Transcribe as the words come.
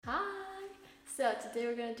So today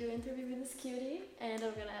we're gonna do an interview with this cutie, and I'm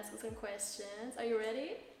gonna ask you some questions. Are you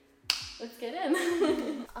ready? Let's get in.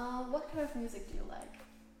 What kind of music do you like?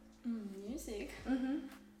 Music. Mm-hmm.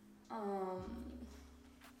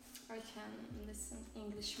 I can listen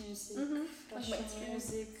English music, Mm-hmm. Russian mainstream.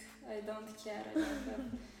 music. I don't care. I don't have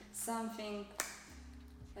something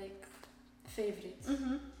like favorite.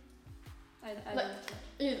 Mm-hmm. I Like- don't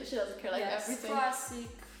care. She doesn't care, like Yes, everything. classic,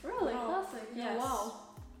 Really? rock, Classic? yes. Oh, wow.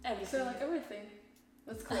 everything. So like everything.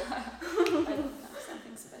 That's cool. I don't have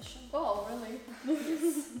something special. Oh, really?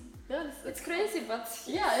 It's crazy, but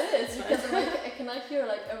Yeah, it is, because like, I cannot hear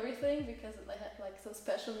like everything because I have like some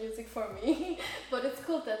special music for me. But it's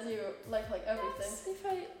cool that you like everything. yes, if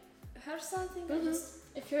I hear something, Mhm. I just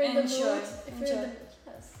If you're in the Enjoy, mood, if you're in the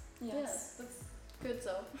enjoy. yes, yes. that's good.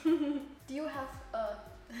 So, do you have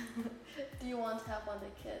do you want to have one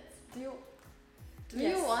day kids? Do you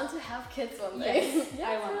Yes. want to have kids one day? Yes, Yes,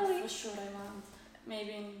 I want really? for sure. I want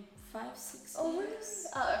maybe in 5-6 Oh, really? years.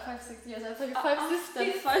 5-6 years. I thought you 5 After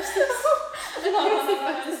 6 5-6.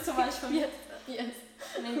 No, it's too much for me. Yes, yes.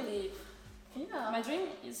 Maybe Yeah. my dream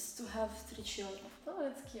is to have 3 children. Oh,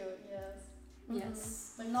 that's cute. Yes.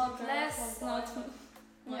 Yes, Like not 2 girls, less, 1 boy. not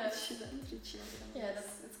Yes. much than 3 children. Yeah, yes.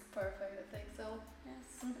 that's it's perfect. I think so. Yes,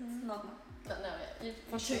 Mhm. not now. No, yeah, you're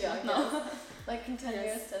For too sure young. not now. Yes. Like in 10 Yes.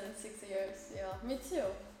 years, 10, 6 years. Yeah, me too.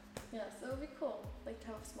 Yeah, so it would be cool. Like to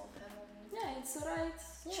have a small family. Yeah, it's the right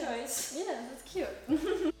Yes. choice. Yeah, that's cute.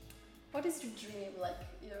 What is your dream? Like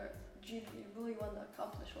your dream you really want to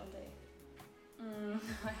accomplish one day?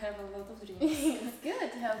 I have a lot of dreams. It's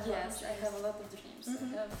good to have. Yes, I have a lot of dreams.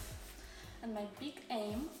 Mhm. I have, and my big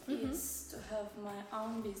aim Mhm. is to have my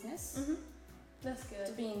own business, That's to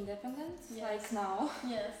good. be independent, Yes. like now.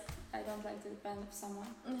 Yes. I don't like to depend on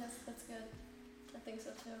someone. Yes, that's good. I think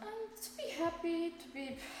so too. And to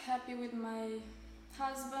be happy with my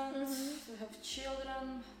husband, Mhm. to have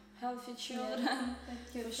children, healthy children,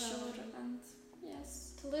 That's good for sure. family. And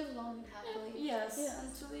yes, To live long and happily. yes, Yes.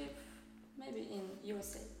 and to live maybe in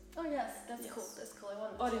USA Oh yes, that's Yes. cool. That's cool. I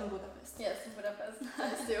want or to. in Budapest. Yes, in Budapest.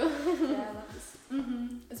 Nice too. Yeah, I love this.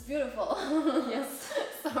 It's beautiful. Yes.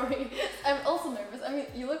 Sorry. I'm also nervous. I mean,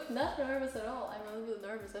 you look not nervous at all. I'm a little bit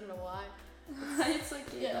nervous. I don't know why. It's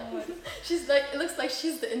okay. Yeah. Don't worry. She's like, it looks like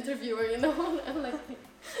she's the interviewer, you know? I'm like,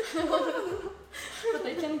 But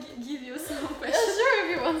I can give you some yeah, questions. sure, if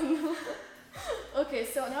you want to know. Okay,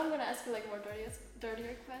 so now I'm gonna ask you like more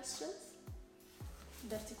dirtier questions.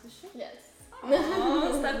 Dirty question. Yes.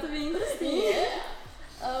 Oh, start to be interesting. Yeah.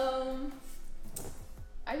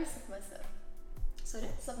 Are you submissive? Sorry.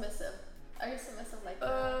 Submissive. Are you submissive like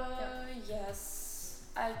Yes,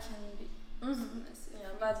 I can be submissive, Yeah,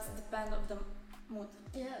 me but too. depend on the mood.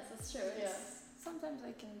 Yes, that's true. Yeah. Sometimes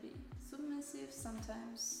I can be submissive,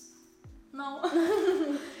 sometimes no.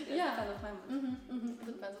 Yeah. Depend on my mood.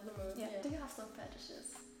 Depends on the mood. Yeah. Do you have some fetishes?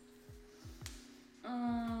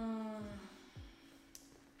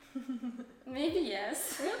 Maybe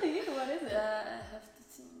yes. Really? What is it? I have to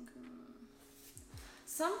think.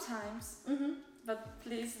 Sometimes, but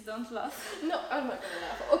please don't laugh. No, I'm not gonna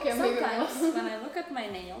laugh. Okay, maybe Sometimes we'll. when I look at my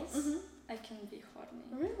nails, I can be horny.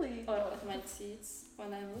 Really? Or at my teeth,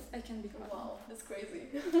 when I look, I can be horny. Wow, that's crazy.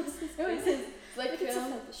 No, it is. It's like It's a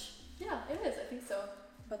fetish. yeah, it is. I think so.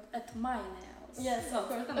 But at my nails. Yes, of not,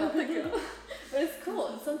 course. not the girl. But it's cool.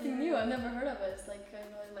 It's something Yeah. new. I've never heard of it. It's like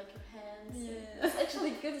really like your hands. Yeah. It's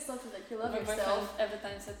actually good. It's something like you love My yourself. boyfriend every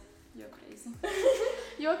time said, "You're crazy.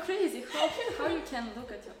 You're crazy. How you can look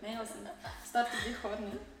at your nails and start to be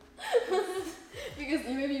horny?" Because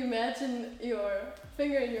maybe you imagine your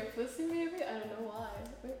finger in your pussy. Maybe I don't know why.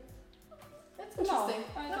 That's interesting.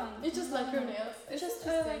 No, I don't. You just like your nails. It's Just I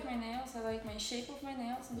interesting. like my nails. I like my shape of my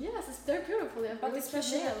nails. And Yes, they're beautiful. They have but really cute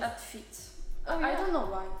especially nails. at feet. Oh, I yeah. don't know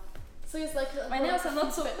why. So it's like My nails are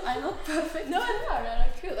not so. I'm not perfect. No,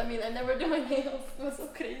 they're cute. I mean, I never do my nails. It's so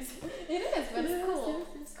crazy. It is, but it's Yes, cool. yes,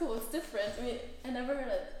 yes. It's cool. It's different. I mean, I never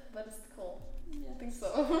heard it, but it's cool. I think so.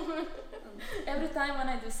 Every time when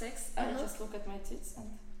I do sex, I Uh-huh. just look at my tits and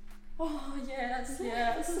oh yes,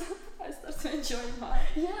 yes. I start to enjoy my.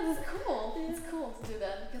 Yeah, it's cool. It's cool to do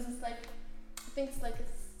that because it's like, I think it's like a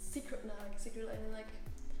secret now, like secret. I mean, like,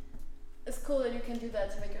 it's cool that you can do that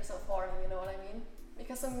to make yourself horny. You know what I mean?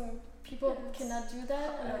 Because some people Yes. cannot do that.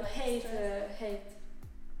 And they're, like, hate stressed.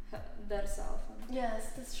 their self. Yes,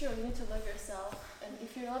 that's true. You need to love yourself, and if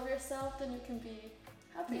you love yourself, then you can be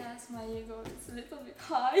happy. Yes, my ego is a little bit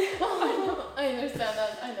high. I understand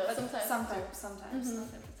that. I know. But Sometimes. sometimes, Mhm. not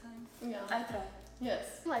every time. Yeah. I try. Yes.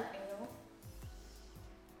 Like anal.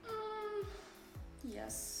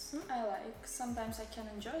 Yes, I like. Sometimes I can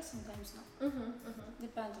enjoy, sometimes not.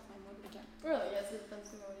 Depends on my mood again. Really? Yes, it depends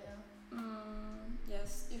on the mood. Yeah.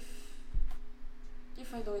 yes,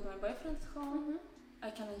 if I do with my boyfriend at home, I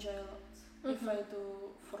can enjoy a lot. If I do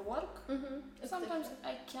for work, sometimes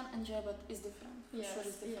I can enjoy, but it's different. Yes, Sure,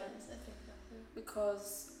 it's different. yes, I think that too.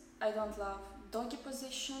 Because I don't love doggy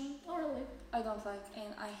position. Oh, really? I don't like,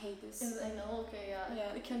 and I hate this. I know, okay, yeah.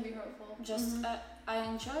 Yeah. It can be hurtful. Just I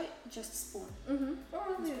enjoy just spoon. Oh,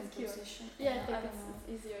 really? Spoon It's cute. position. Yeah, I think don't know.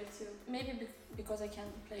 it's easier too. Maybe because I can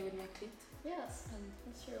play with my clit. Yes, And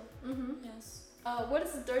that's true. yes. What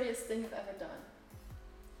is the dirtiest thing you've ever done?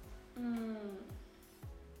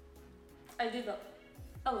 I did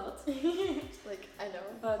a lot. Like, I know.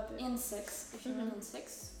 But in sex, if you mean in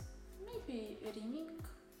sex, maybe rimming.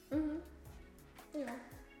 Yeah,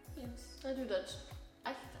 Yes. I do that.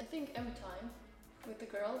 I think every time with the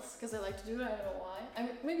girls, because I like to do it, I don't know why. I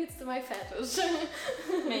mean, maybe it's my fetish.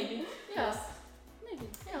 Maybe. Yeah. Yes. Maybe.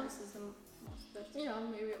 Yeah. This is the most dirty. Yeah,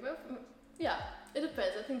 maybe. Well, yeah, it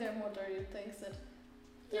depends. I think there are more dirty things that.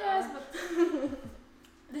 Yes, but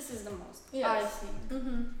this is the most. Yes. I think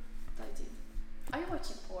I did. Are you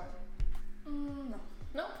watching porn? No.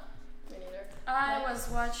 No, me neither. I was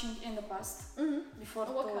watching in the past before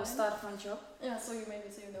What to kind? start my job. Yeah, so you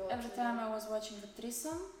know. Every time I was watching the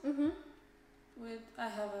threesome with I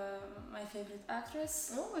have my favorite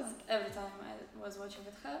actress. Oh, it's, Every time I was watching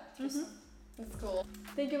with her threesome. that's cool.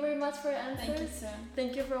 Thank you very much for your answers. Thank you, sir.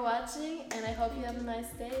 Thank you for watching, and I hope you have a nice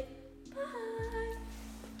day. Bye.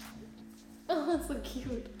 Oh, that's so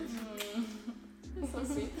cute. So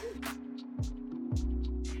sweet.